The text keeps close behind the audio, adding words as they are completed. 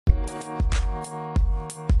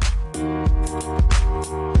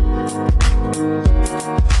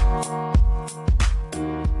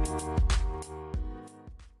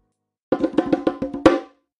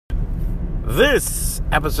This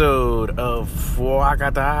episode of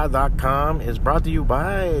Fwacata.com is brought to you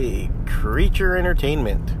by Creature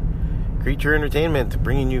Entertainment. Creature Entertainment,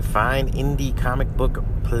 bringing you fine indie comic book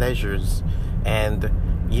pleasures and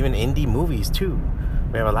even indie movies too.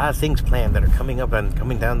 We have a lot of things planned that are coming up and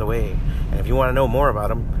coming down the way. And if you want to know more about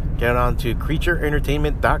them, get on to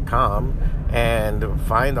CreatureEntertainment.com and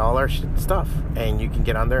find all our stuff. And you can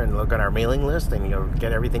get on there and look at our mailing list, and you'll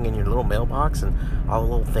get everything in your little mailbox and all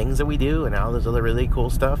the little things that we do and all this other really cool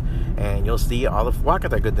stuff. And you'll see all the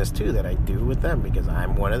Wakata goodness too that I do with them, because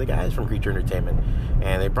I'm one of the guys from Creature Entertainment,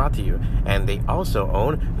 and they brought to you. And they also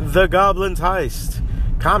own The Goblin's Heist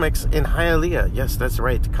Comics in Hialeah. Yes, that's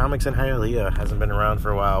right. Comics in Hialeah hasn't been around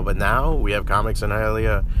for a while, but now we have Comics in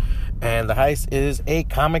Hialeah. And The Heist is a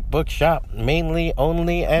comic book shop, mainly,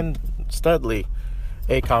 only, and studly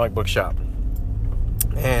a comic book shop.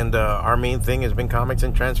 And our main thing has been comics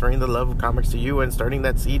and transferring the love of comics to you and starting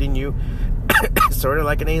that seed in you, sort of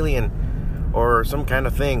like an alien or some kind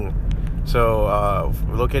of thing. So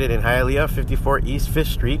we're located in Hialeah, 54 East 5th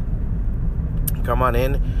Street. Come on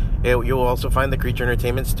in. You'll also find the Creature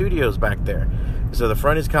Entertainment Studios back there. So the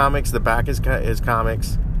front is comics, the back is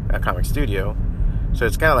comics, a comic studio. So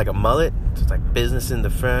it's kind of like a mullet. So it's like business in the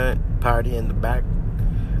front, party in the back.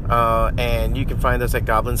 And you can find us at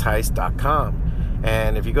goblinsheist.com.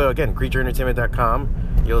 And if you go, again,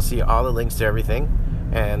 creatureentertainment.com, you'll see all the links to everything.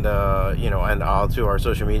 And, and all to our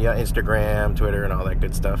social media, Instagram, Twitter, and all that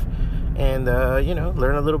good stuff. And,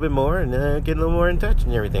 learn a little bit more and get a little more in touch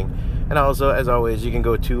and everything. And also, as always, you can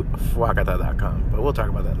go to fwacata.com. But we'll talk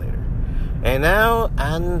about that later. And now,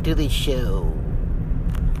 on to the show.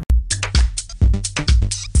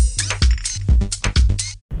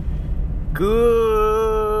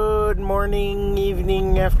 Good morning,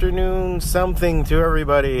 evening, afternoon, something to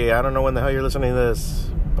everybody. I don't know when the hell you're listening to this,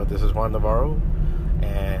 but this is Juan Navarro.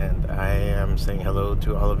 And I am saying hello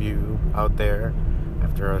to all of you out there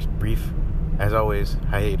after a brief, as always,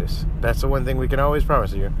 hiatus. That's the one thing we can always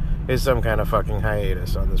promise you, is some kind of fucking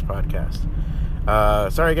hiatus on this podcast.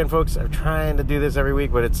 Sorry again, folks. I'm trying to do this every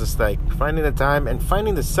week, but it's just like finding the time and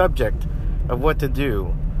finding the subject of what to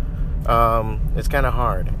do. It's kind of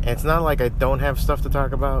hard. It's not like I don't have stuff to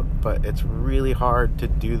talk about, but it's really hard to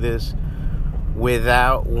do this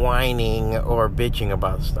without whining or bitching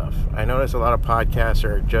about stuff. I notice a lot of podcasts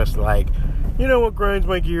are just like, you know what grinds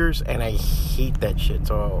my gears? And I hate that shit.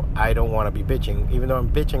 So I don't want to be bitching, even though I'm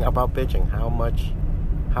bitching about bitching. How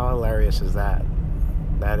hilarious is that?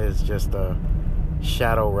 That is just a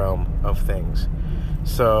shadow realm of things.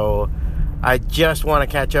 So I just want to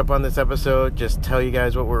catch up on this episode, just tell you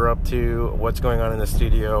guys what we're up to, what's going on in the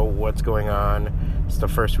studio, what's going on. It's the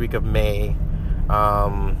first week of May.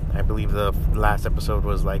 I believe the last episode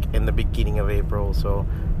was like in the beginning of April, so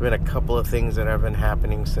there's been a couple of things that have been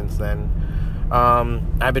happening since then.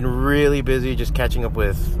 I've been really busy just catching up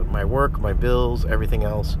with my work, my bills, everything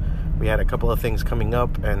else. We had a couple of things coming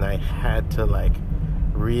up, and I had to like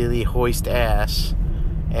really hoist ass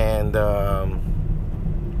and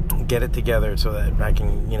get it together so that I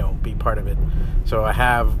can, be part of it. So I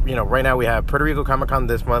have, right now we have Puerto Rico Comic Con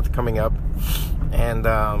this month coming up, and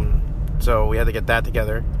so we had to get that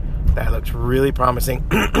together. That looks really promising,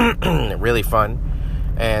 really fun,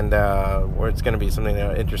 and it's going to be something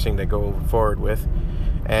interesting to go forward with.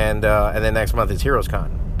 And then next month is Heroes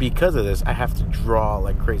Con. Because of this, I have to draw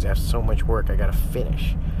like crazy. I have so much work I got to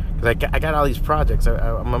finish, because I got all these projects.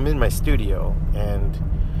 I'm in my studio, and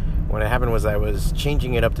what happened was I was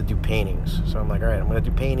changing it up to do paintings. So I'm like, all right, I'm going to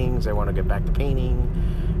do paintings. I want to get back to painting.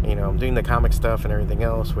 I'm doing the comic stuff and everything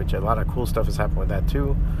else, which a lot of cool stuff has happened with that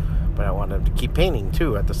too. But I want to keep painting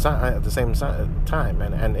too at the same time.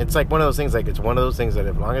 And it's like one of those things, like it's one of those things that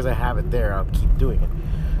as long as I have it there, I'll keep doing it.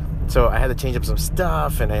 So I had to change up some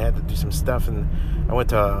stuff, and I had to do some stuff, and I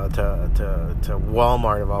went to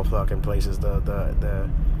Walmart of all fucking places, the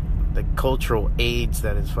cultural aids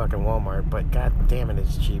that is fucking Walmart, but god damn it,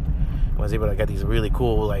 it's cheap. I was able to get these really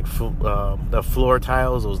cool, like, the floor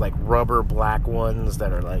tiles, those, like, rubber black ones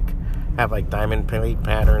that are, like, have, like, diamond plate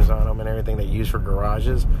patterns on them and everything they use for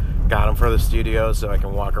garages. Got them for the studio so I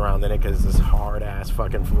can walk around in it, because it's this hard-ass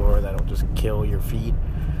fucking floor that'll just kill your feet.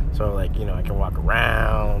 So, like, I can walk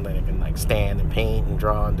around, and I can, like, stand and paint and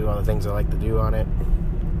draw and do all the things I like to do on it.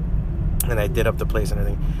 And I did up the place and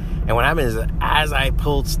everything. And what happened is, as I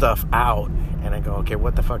pulled stuff out, and I go, okay,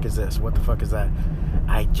 what the fuck is this? What the fuck is that?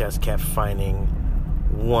 I just kept finding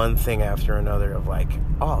one thing after another of like,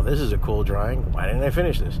 oh, this is a cool drawing. Why didn't I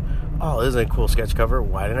finish this? Oh, this is a cool sketch cover.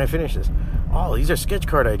 Why didn't I finish this? oh, these are sketch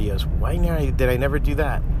card ideas. Why did I never do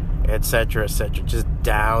that? Etc., etc. Just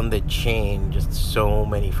down the chain, just so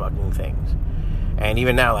many fucking things. And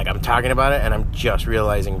even now, like, I'm talking about it, and I'm just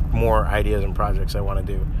realizing more ideas and projects I want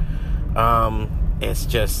to do. It's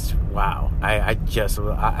just, wow. I just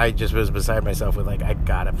was beside myself with, like, I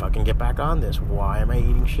gotta fucking get back on this. Why am I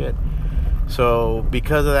eating shit? So,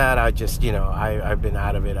 because of that, I just, I've been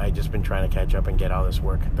out of it. I've just been trying to catch up and get all this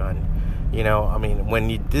work done. I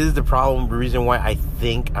mean, this is the reason why I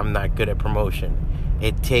think I'm not good at promotion.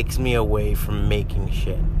 It takes me away from making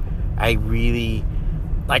shit. I really,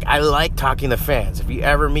 I like talking to fans. If you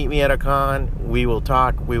ever meet me at a con, we will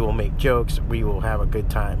talk, we will make jokes, we will have a good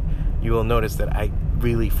time. You will notice that I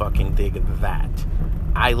really fucking dig that.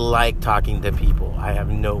 I like talking to people. I have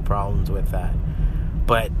no problems with that.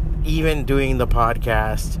 But even doing the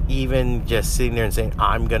podcast, even just sitting there and saying,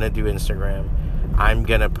 I'm going to do Instagram, I'm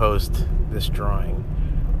going to post this drawing,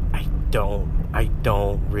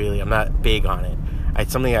 I'm not big on it.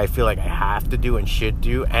 It's something I feel like I have to do and should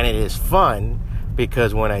do, and it is fun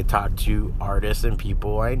because when I talk to artists and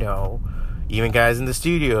people I know, even guys in the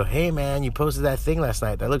studio, hey man, you posted that thing last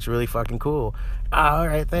night, that looks really fucking cool.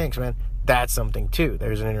 Alright, thanks man. That's something too.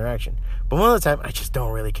 There's an interaction. But most of the time, I just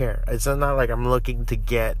don't really care. It's not like I'm looking to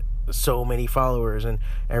get so many followers and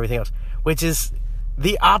everything else, which is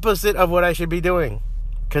the opposite of what I should be doing.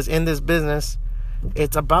 Because in this business,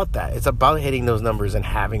 it's about that. It's about hitting those numbers and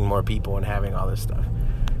having more people and having all this stuff.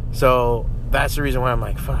 So that's the reason why I'm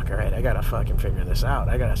like, fuck, all right, I gotta fucking figure this out.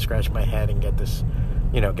 I gotta scratch my head and get this,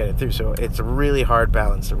 get it through. So it's a really hard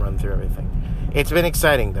balance to run through everything. It's been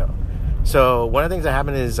exciting though. So one of the things that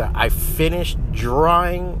happened is I finished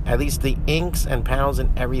drawing at least the inks and panels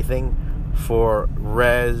and everything for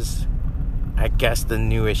Res, I guess the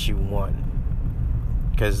new issue 1.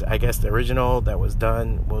 Because I guess the original that was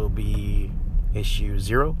done will be issue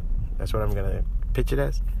 0. That's what I'm going to pitch it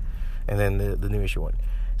as. And then the new issue 1.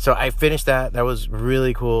 So I finished that. That was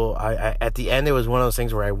really cool. I at the end, it was one of those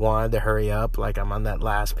things where I wanted to hurry up. Like, I'm on that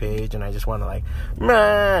last page, and I just want to,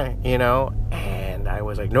 meh, And I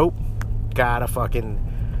was like, nope. Gotta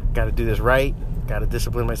do this right. Gotta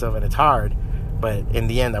discipline myself, and it's hard. But in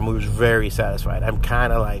the end, I was very satisfied. I'm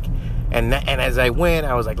kind of like... And as I went,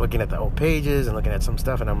 I was, looking at the old pages and looking at some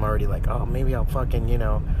stuff, and I'm already like, oh, maybe I'll fucking,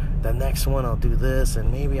 the next one I'll do this,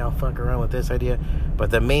 and maybe I'll fuck around with this idea.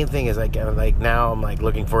 But the main thing is, now I'm,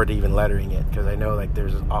 looking forward to even lettering it, because I know,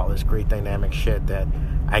 there's all this great dynamic shit that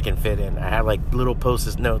I can fit in. I have, little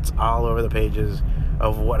post-it notes all over the pages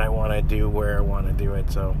of what I want to do, where I want to do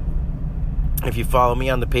it. So if you follow me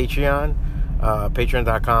on the Patreon,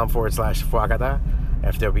 patreon.com/Fuacata,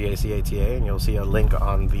 FWACATA, and you'll see a link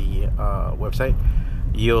on the website.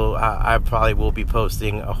 I probably will be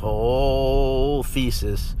posting a whole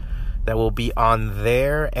thesis that will be on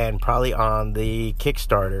there and probably on the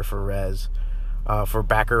Kickstarter for Res, for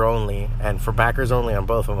backer only, and for backers only on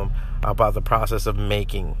both of them, about the process of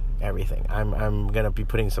making everything. I'm going to be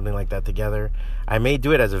putting something like that together. I may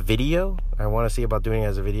do it as a video. I want to see about doing it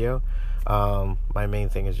as a video. My main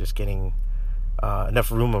thing is just getting enough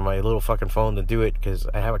room on my little fucking phone to do it, because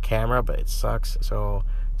I have a camera, but it sucks. So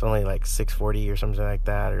it's only 640 or something like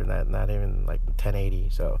that, or not even 1080,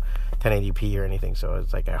 so 1080p or anything. So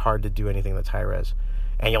it's hard to do anything that's high res,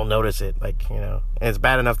 and you'll notice it, and it's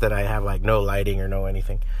bad enough that I have no lighting or no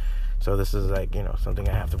anything. So this is something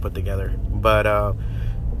I have to put together. But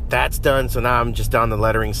that's done. So now I'm just on the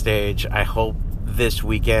lettering stage. I hope this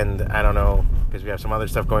weekend, I don't know, because we have some other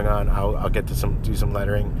stuff going on, I'll get to do some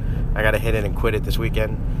lettering. I gotta hit it and quit it this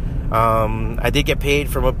weekend. I did get paid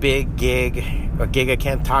from a big gig, a gig I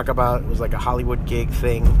can't talk about. It was a Hollywood gig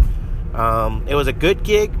thing. It was a good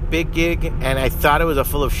gig, big gig, and I thought it was a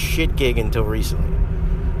full of shit gig until recently.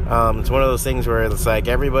 It's one of those things where it's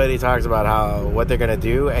everybody talks about what they're gonna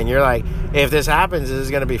do, and you're like, if this happens, this is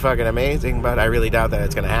gonna be fucking amazing, but I really doubt that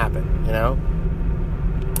it's gonna happen,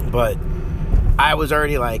 But I was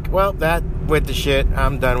already well, that went to shit.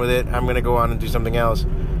 I'm done with it. I'm gonna go on and do something else.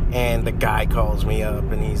 And the guy calls me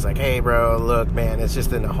up, and he's like, hey, bro, look, man, it's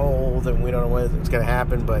just in a hole, and we don't know what's going to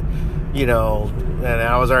happen, but, and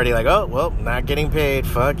I was already oh, well, not getting paid,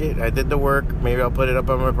 fuck it, I did the work, maybe I'll put it up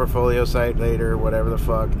on my portfolio site later, whatever the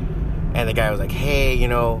fuck. And the guy was like, hey,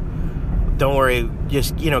 don't worry,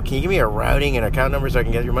 just, can you give me a routing and account number so I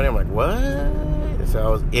can get your money? I'm like, what?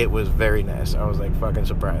 So it was very nice. I was fucking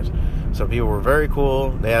surprised. So people were very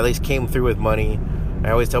cool. They at least came through with money. I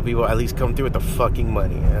always tell people, at least come through with the fucking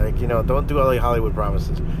money. Don't do all the Hollywood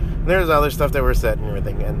promises. And there's other stuff that we're set and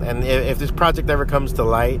everything. And if this project ever comes to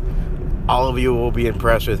light, all of you will be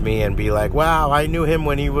impressed with me and be like, wow, I knew him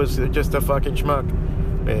when he was just a fucking schmuck.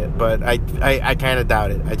 But I kind of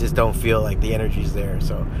doubt it. I just don't feel like the energy's there.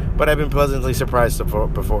 So, but I've been pleasantly surprised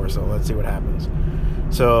before. So let's see what happens.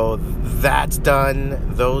 So that's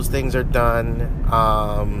done. Those things are done.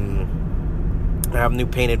 I have new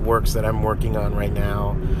painted works that I'm working on right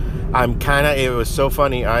now. It was so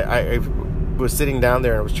funny. I was sitting down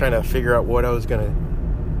there and I was trying to figure out what I was going to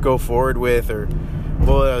go forward with or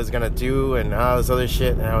what I was going to do and all this other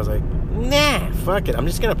shit. And I was like, nah, fuck it. I'm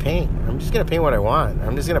just going to paint. I'm just going to paint what I want.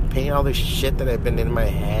 I'm just going to paint all this shit that I've been in my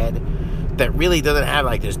head that really doesn't have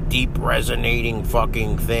like this deep resonating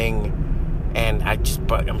fucking thing. And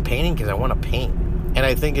but I'm painting because I want to paint. And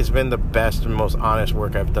I think it's been the best and most honest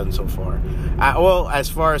work I've done so far. Well, as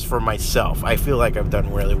far as for myself, I feel like I've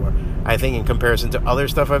done really well. I think in comparison to other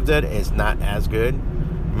stuff I've done, it's not as good,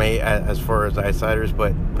 as far as Outsiders.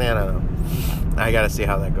 But man, I don't know. I gotta see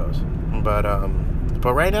how that goes.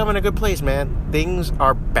 But right now I'm in a good place, man. Things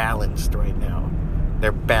are balanced right now.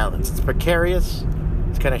 They're balanced. It's precarious.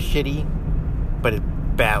 It's kind of shitty, but it's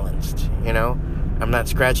balanced. You know. I'm not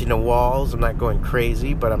scratching the walls. I'm not going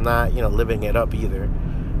crazy, but I'm not, living it up either.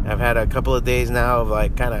 I've had a couple of days now of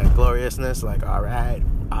like kind of gloriousness, like, all right,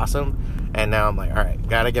 awesome. And now I'm like, all right,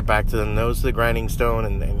 got to get back to the nose to the grinding stone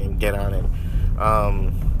and get on it.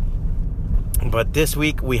 But this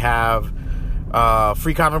week we have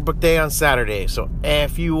Free Comic Book Day on Saturday. So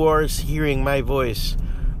if you are hearing my voice,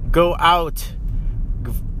 go out,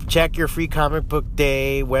 check your Free Comic Book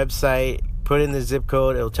Day website. Put in the zip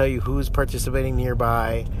code. It'll tell you who's participating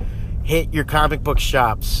nearby. Hit your comic book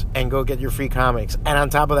shops and go get your free comics. And on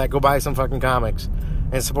top of that, go buy some fucking comics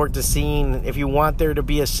and support the scene. If you want there to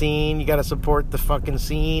be a scene, you got to support the fucking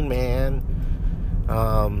scene, man.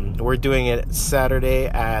 We're doing it Saturday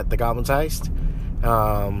at the Goblin's Heist.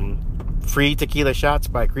 Free tequila shots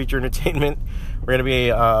by Creature Entertainment. We're going to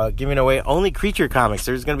be giving away only Creature comics.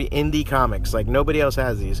 There's going to be indie comics. Like, nobody else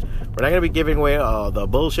has these. We're not going to be giving away the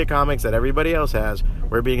bullshit comics that everybody else has.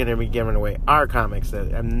 We're going to be giving away our comics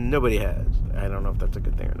that nobody has. I don't know if that's a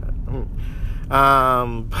good thing or not.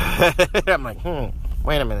 I'm like,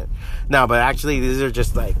 wait a minute. No, but actually, these are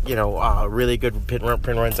just like, really good print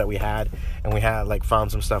runs that we had. And we had, like,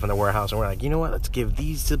 found some stuff in the warehouse. And we're like, you know what? Let's give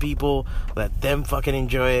these to people. Let them fucking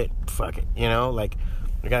enjoy it. Fuck it. Like...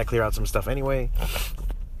 We gotta clear out some stuff anyway,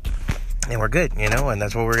 and we're good, and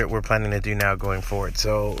that's what we're planning to do now going forward.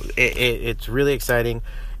 So it's really exciting,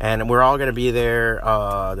 and we're all gonna be there.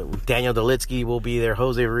 Daniel Delitsky will be there,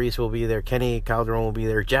 Jose Ruiz will be there, Kenny Calderon will be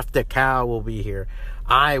there, Jeff DeCal will be here,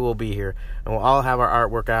 I will be here, and we'll all have our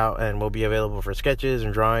artwork out, and we'll be available for sketches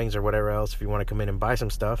and drawings or whatever else if you want to come in and buy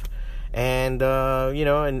some stuff. And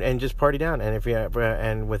and just party down.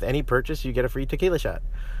 And with any purchase, you get a free tequila shot.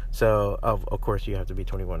 So of course you have to be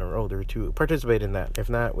 21 or older to participate in that. If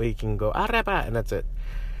not, we can go arrapa, and that's it.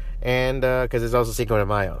 And because it's also Cinco de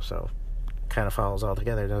Mayo, so kind of follows all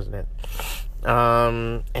together, doesn't it?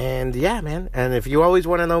 And yeah, man. And if you always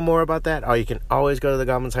want to know more about that, you can always go to the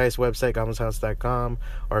Goblin's Heist website, goblinsheist.com,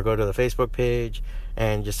 or go to the Facebook page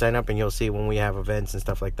and just sign up, and you'll see when we have events and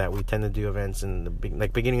stuff like that. We tend to do events in the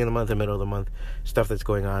beginning of the month and middle of the month, stuff that's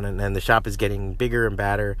going on, and the shop is getting bigger and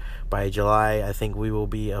badder. By July, I think we will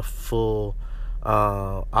be a full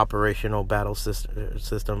operational battle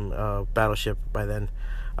system battleship by then,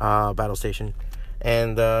 battle station,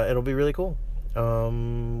 and it'll be really cool.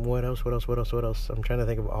 What else? I'm trying to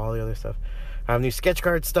think of all the other stuff. I have new sketch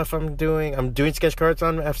card stuff I'm doing sketch cards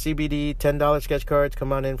on FCBD, $10 sketch cards.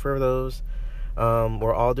 Come on in for those.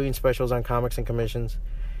 We're all doing specials on comics and commissions.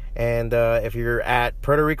 And if you're at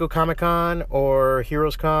Puerto Rico Comic Con or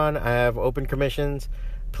Heroes Con, I have open commissions.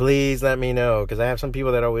 Please let me know, because I have some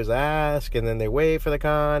people that always ask, and then they wait for the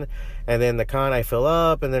con, and then the con I fill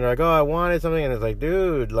up, and then they're like, oh, I wanted something, and it's like,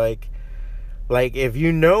 dude, like if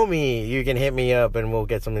you know me, you can hit me up and we'll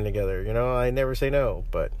get something together. I never say no,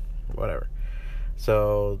 but whatever.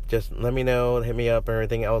 So just let me know, hit me up, and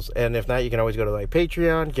everything else. And if not, you can always go to like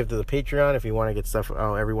Patreon, give to the Patreon if you want to get stuff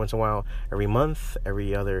every once in a while, every month,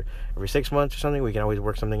 every 6 months or something. We can always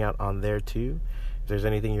work something out on there too, if there's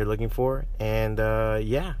anything you're looking for. And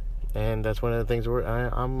yeah, and that's one of the things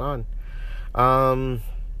I'm on.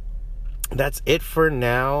 That's it for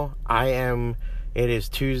now. It is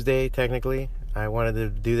Tuesday technically. I wanted to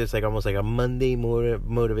do this like almost like a Monday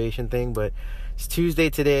motivation thing, but it's Tuesday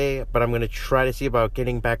today. But I'm going to try to see about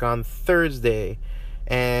getting back on Thursday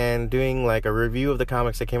and doing like a review of the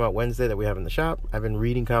comics that came out Wednesday that we have in the shop. I've been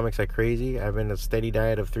reading comics like crazy. I've been a steady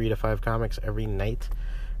diet of 3 to 5 comics every night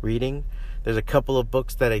reading. There's a couple of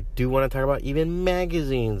books that I do want to talk about, even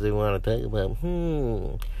magazines I want to talk about.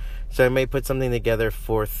 So I may put something together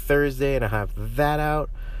for Thursday and I'll have that out.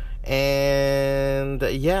 And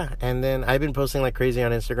yeah, and then I've been posting like crazy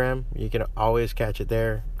on Instagram. You can always catch it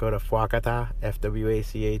there. Go to Fwacata,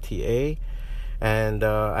 Fwacata, and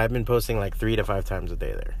I've been posting like 3 to 5 times a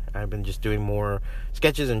day there. I've been just doing more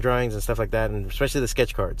sketches and drawings and stuff like that, and especially the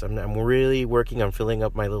sketch cards. I'm really working on filling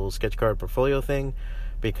up my little sketch card portfolio thing,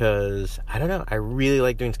 because I don't know, I really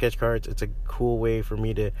like doing sketch cards. It's a cool way for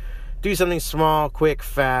me to do something small, quick,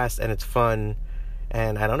 fast, and it's fun.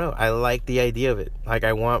 And I don't know, I like the idea of it. Like,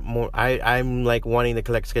 I want more. I'm like wanting to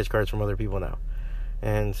collect sketch cards from other people now.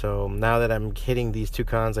 And so now that I'm hitting these 2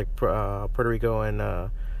 cons, like Puerto Rico and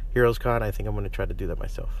Heroes Con, I think I'm going to try to do that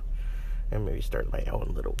myself. And maybe start my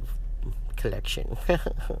own little collection.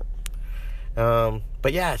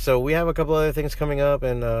 But yeah, so we have a couple other things coming up.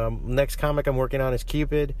 And next comic I'm working on is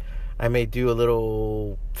Cupid. I may do a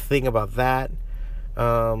little thing about that.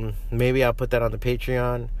 Maybe I'll put that on the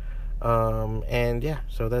Patreon. And yeah,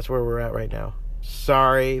 so that's where we're at right now.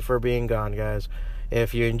 Sorry for being gone, guys.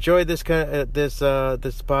 If you enjoyed this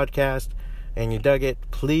podcast and you dug it,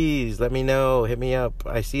 please let me know. Hit me up.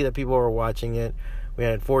 I see that people are watching it. We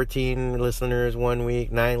had 14 listeners one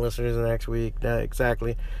week, 9 listeners the next week.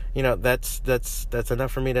 Exactly. You know, that's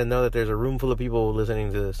enough for me to know that there's a room full of people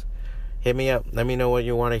listening to this. Hit me up. Let me know what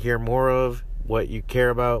you want to hear more of, what you care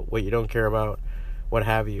about, what you don't care about, what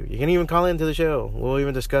have you. You can even call into the show. We'll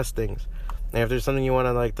even discuss things. And if there's something you want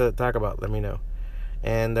to like to talk about, let me know.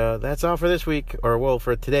 And that's all for this week, or well,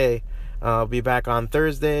 for today. I'll be back on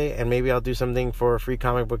Thursday, and maybe I'll do something for Free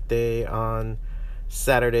Comic Book Day on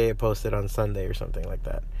Saturday, post it on Sunday or something like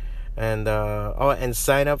that. And and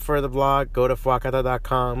sign up for the blog. Go to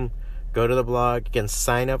fwacata.com. Go to the blog. You can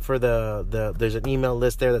sign up for the there's an email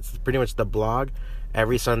list there that's pretty much the blog.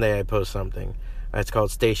 Every Sunday I post something. It's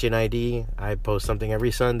called Station ID. I post something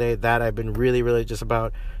every Sunday. That I've been really religious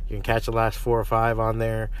about. You can catch the last 4 or 5 on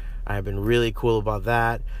there. I've been really cool about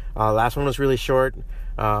that. Last one was really short.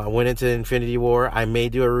 I went into Infinity War. I may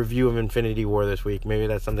do a review of Infinity War this week. Maybe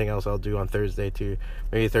that's something else I'll do on Thursday too.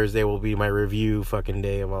 Maybe Thursday will be my review fucking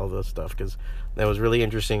day of all this stuff, because that was really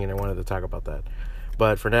interesting and I wanted to talk about that.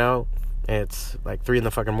 But for now, it's like 3 in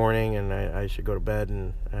the fucking morning and I should go to bed,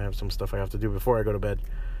 and I have some stuff I have to do before I go to bed.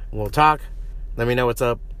 We'll talk. Let me know what's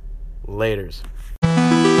up. Laters.